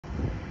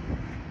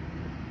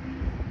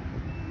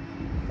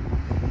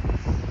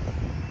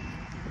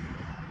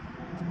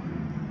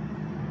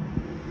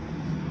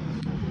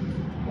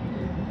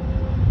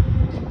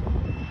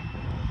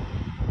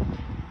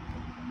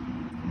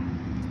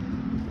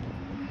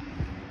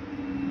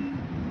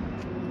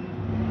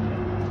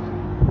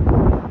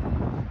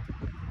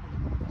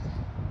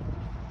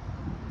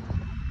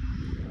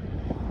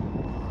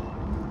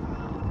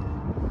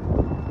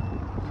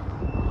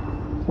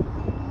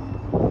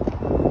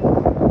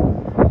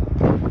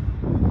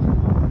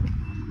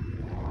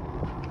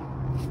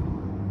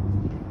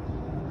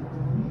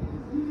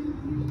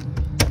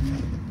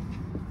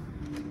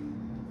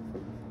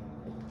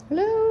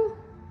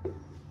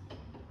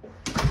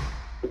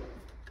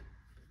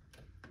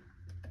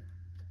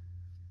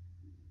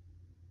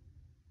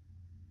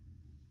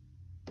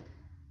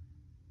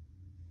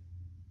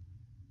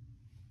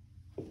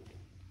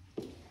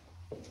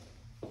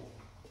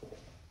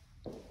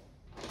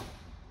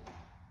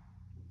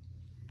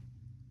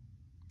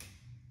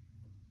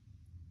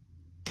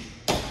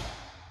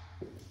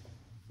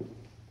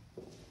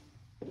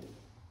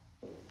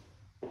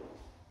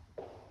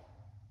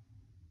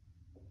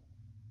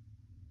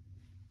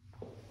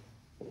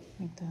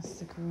That's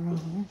the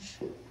garage.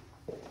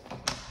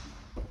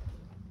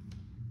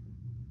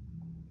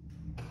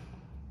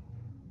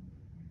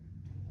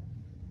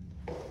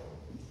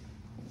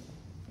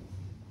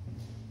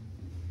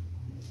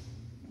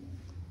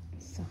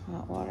 It's the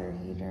hot water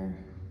heater.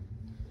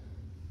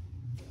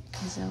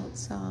 It's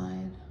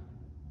outside.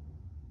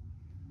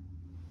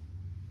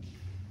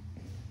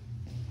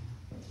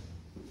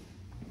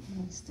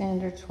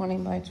 Standard 20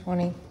 by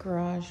 20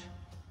 garage.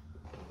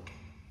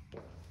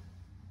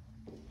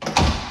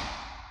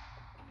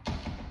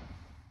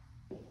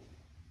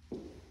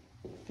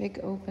 Big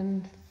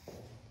open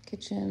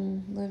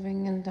kitchen,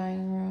 living and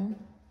dining room.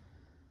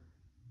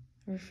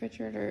 The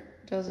refrigerator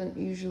doesn't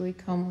usually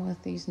come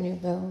with these new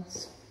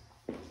builds.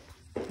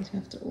 You'd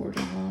have to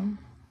order one.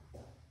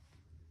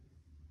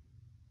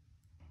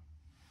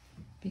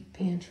 Big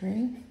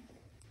pantry.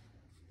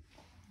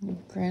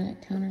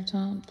 Granite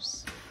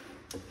countertops.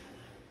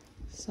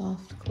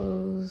 Soft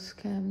close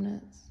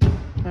cabinets.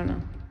 I don't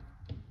know.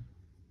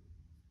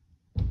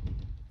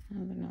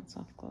 No, they're not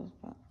soft close,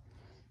 but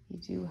you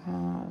do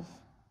have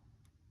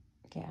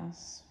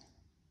gas.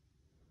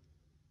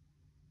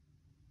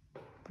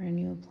 Brand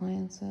new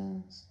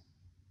appliances.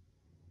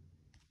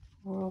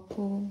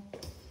 Whirlpool.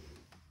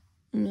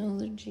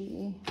 Another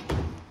GE.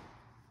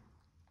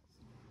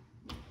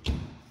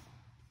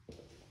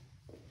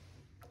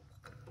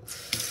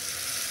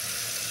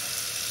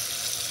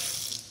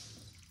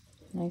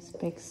 Nice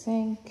big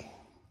sink.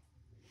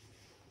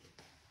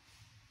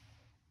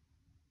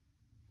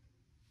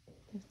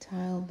 Big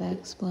tile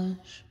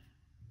backsplash.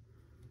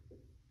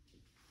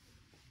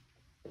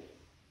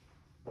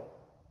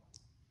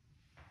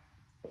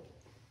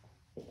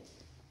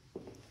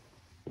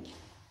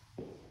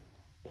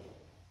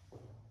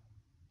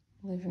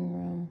 Living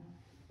room.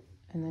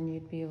 And then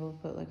you'd be able to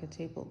put like a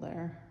table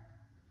there.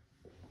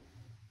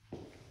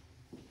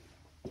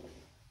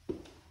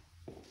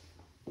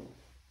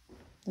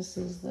 This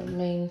is the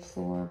main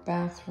floor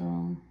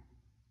bathroom.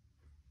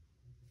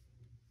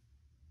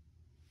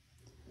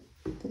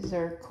 These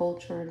are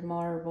cultured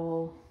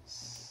marble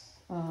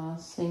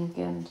sink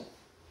and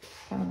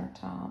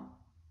countertop.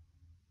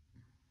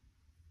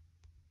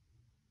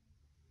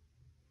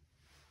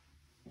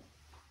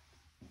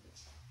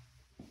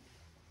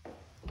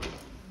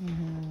 You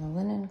have a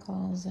linen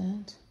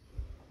closet.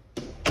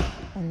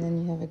 And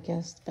then you have a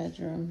guest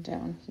bedroom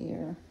down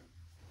here.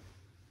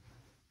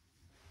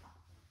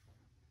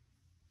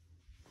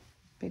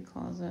 Big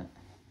closet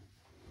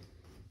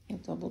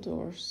with double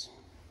doors.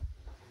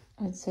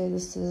 I'd say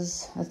this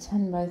is a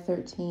 10 by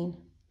 13.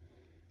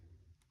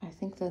 I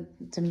think the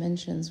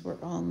dimensions were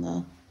on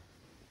the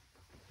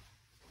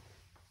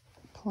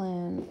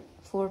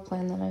floor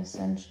plan that I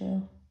sent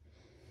you.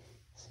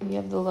 So you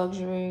have the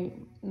luxury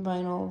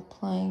vinyl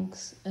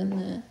planks, and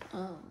then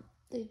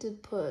they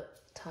did put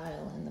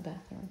tile in the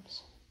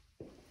bathrooms.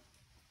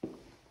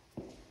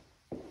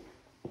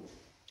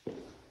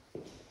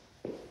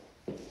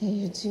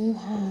 You do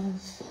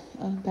have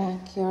a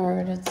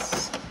backyard.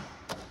 It's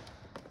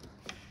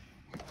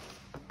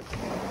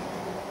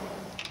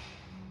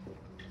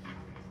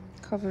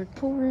covered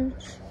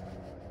porch.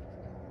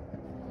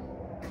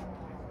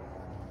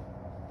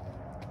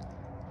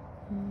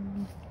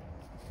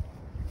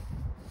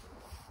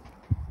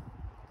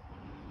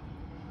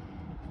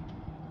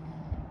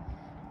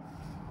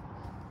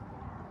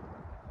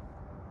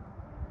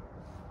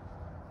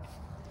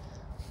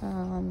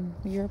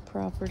 Your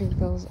property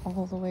goes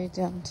all the way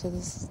down to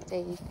the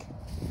stake,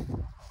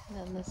 and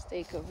then the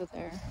stake over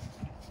there.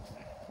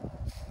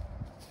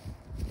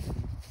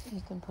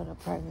 You can put a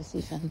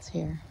privacy fence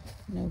here.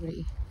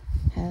 Nobody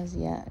has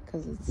yet,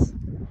 because it's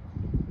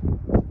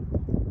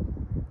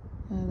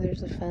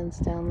there's a fence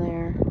down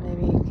there.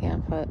 Maybe you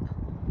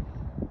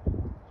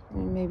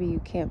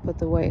can't put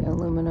the white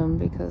aluminum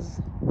because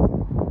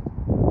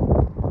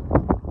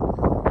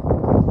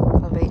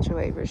of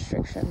HOA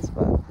restrictions,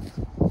 but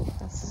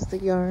this is the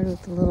yard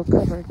with the little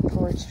covered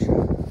porch.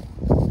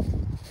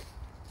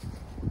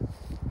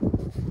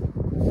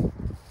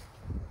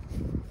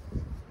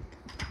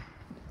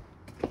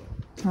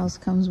 House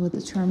comes with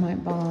a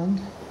termite bond.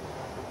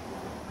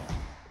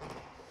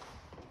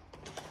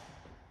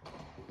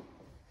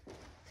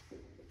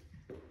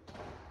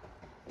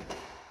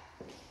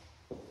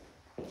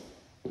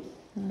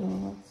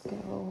 Now let's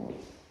go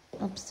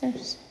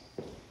upstairs.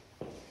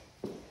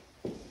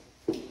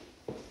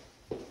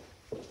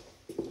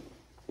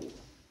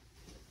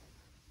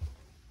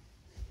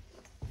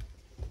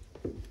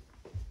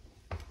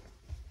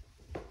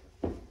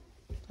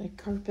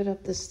 Carpet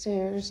up the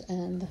stairs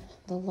and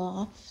the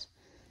loft.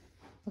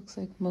 Looks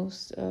like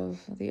most of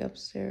the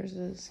upstairs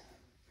is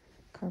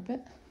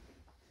carpet.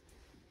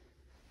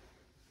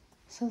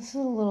 So this is a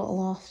little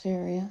loft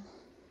area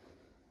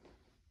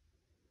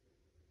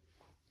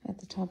at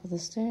the top of the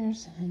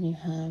stairs, and you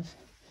have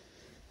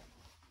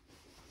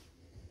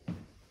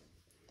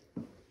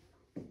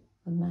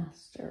the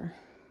master.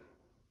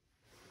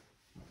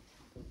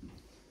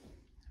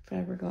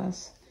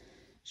 Fiberglass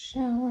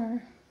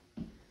shower.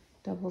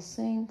 Double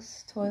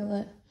sinks,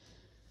 toilet,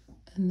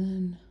 and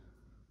then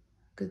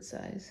good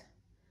size.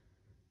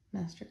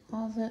 Master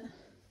closet.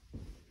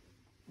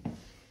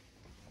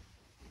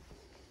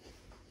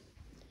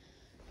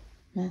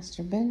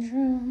 Master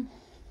bedroom.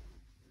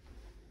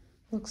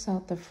 Looks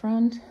out the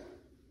front.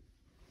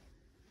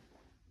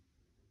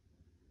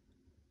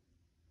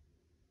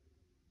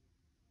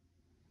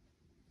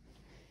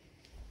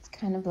 It's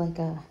kind of like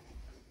a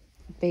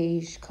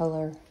beige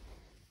color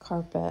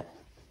carpet.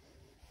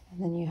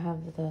 And then you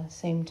have the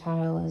same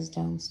tile as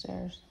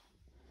downstairs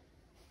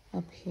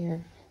up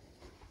here.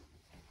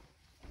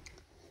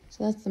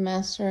 So that's the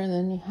master, and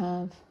then you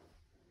have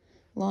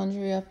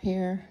laundry up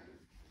here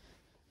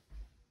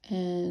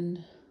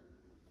and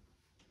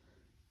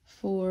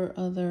 4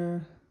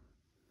 other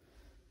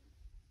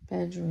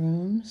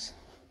bedrooms.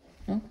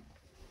 Oh.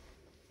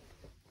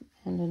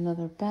 And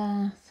another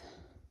bath.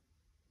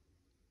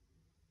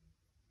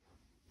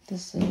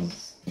 This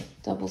is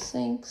double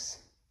sinks.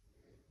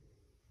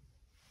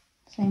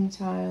 Same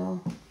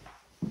tile.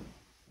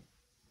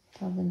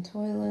 Tub and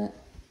toilet.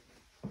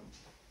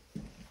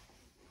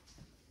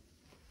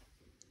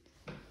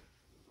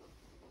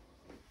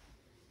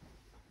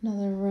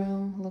 Another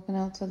room looking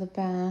out to the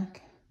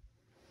back.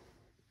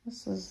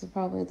 This is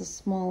probably the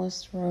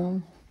smallest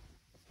room,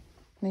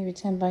 maybe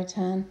 10 by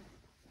 10.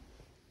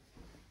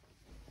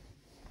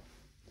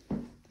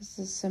 This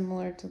is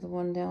similar to the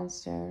one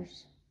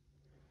downstairs,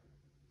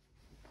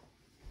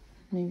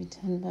 maybe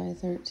 10 by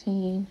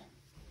 13.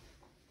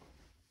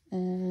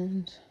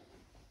 And,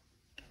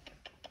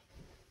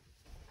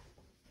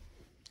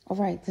 oh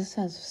right, this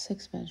has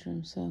 6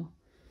 bedrooms, so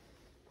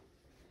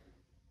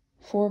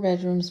 4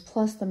 bedrooms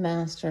plus the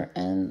master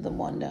and the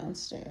one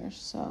downstairs,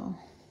 so.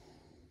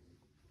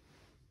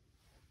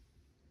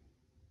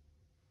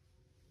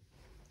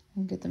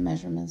 I'll get the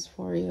measurements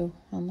for you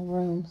on the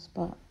rooms,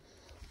 but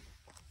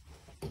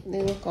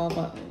they look all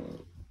about,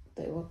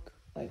 they look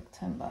like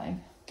 10 by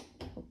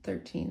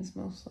 13s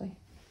mostly.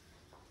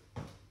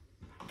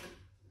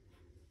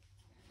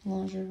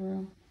 Laundry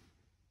room.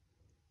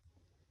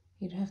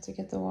 You'd have to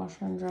get the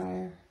washer and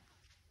dryer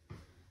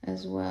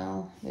as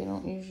well. They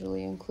don't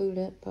usually include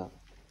it, but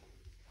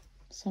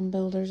some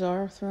builders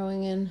are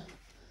throwing in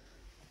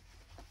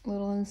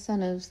little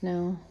incentives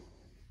now.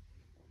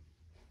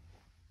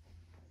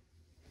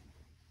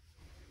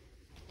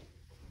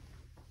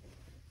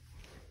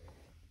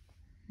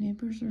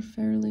 Neighbors are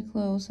fairly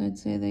close. I'd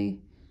say they're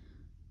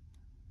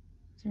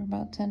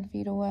about 10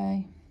 feet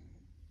away.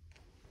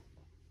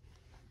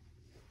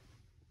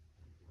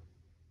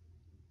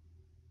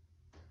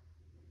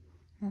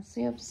 Let's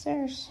see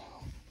upstairs.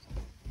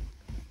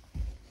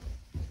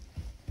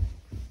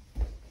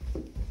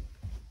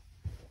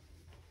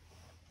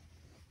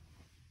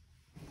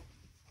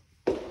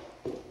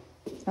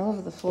 I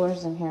love the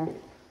floors in here.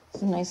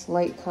 It's a nice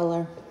light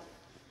color.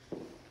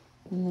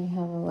 And they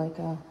have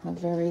a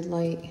very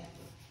light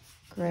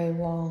gray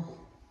wall.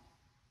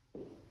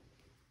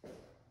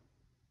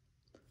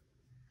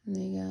 And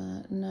they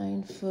got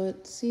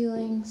 9-foot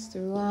ceilings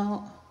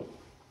throughout.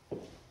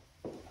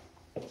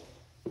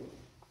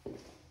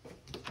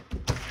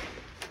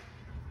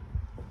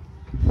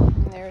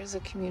 There is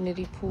a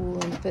community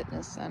pool and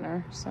fitness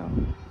center, so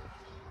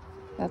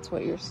that's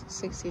what your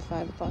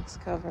 $65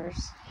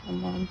 covers a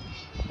month.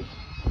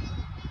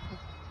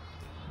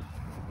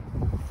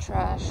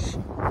 Trash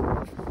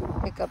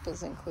pickup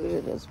is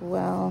included as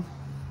well.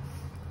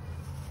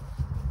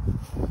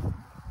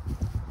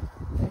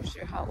 There's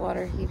your hot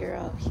water heater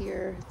out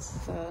here.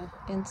 It's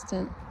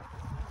instant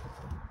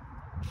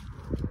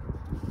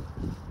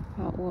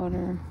hot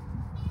water.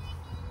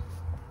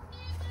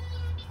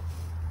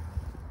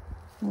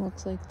 It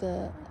looks like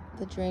the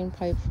drain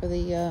pipe for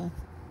the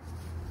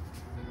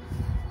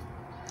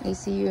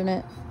AC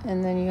unit,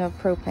 and then you have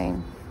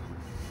propane.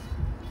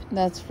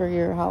 That's for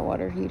your hot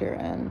water heater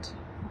and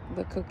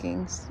the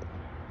cookings.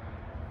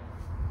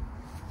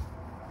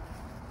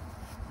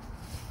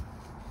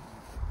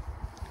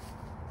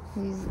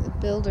 These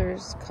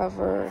builders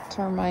cover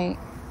termite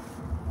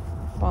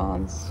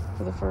bonds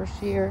for the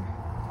first year.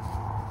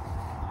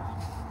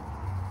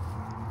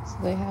 So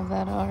they have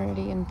that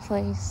already in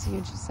place.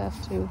 You just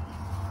have to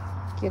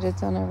get it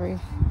done every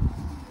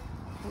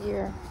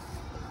year.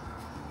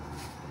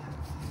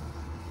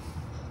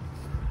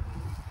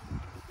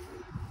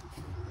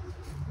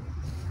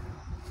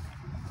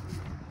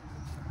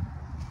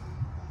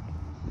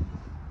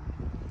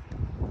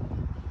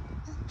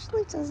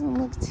 Actually doesn't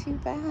look too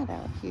bad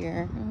out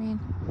here. I mean,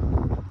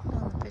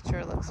 on the picture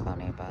it looks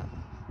funny, but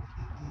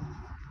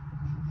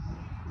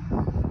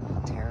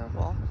not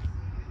terrible.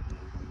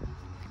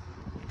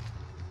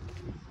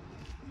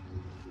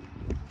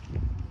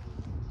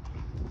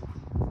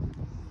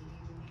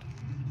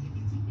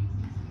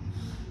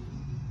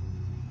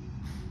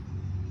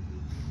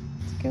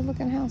 It's a good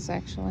looking house,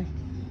 actually.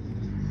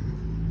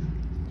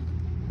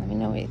 Let me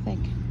know what you think.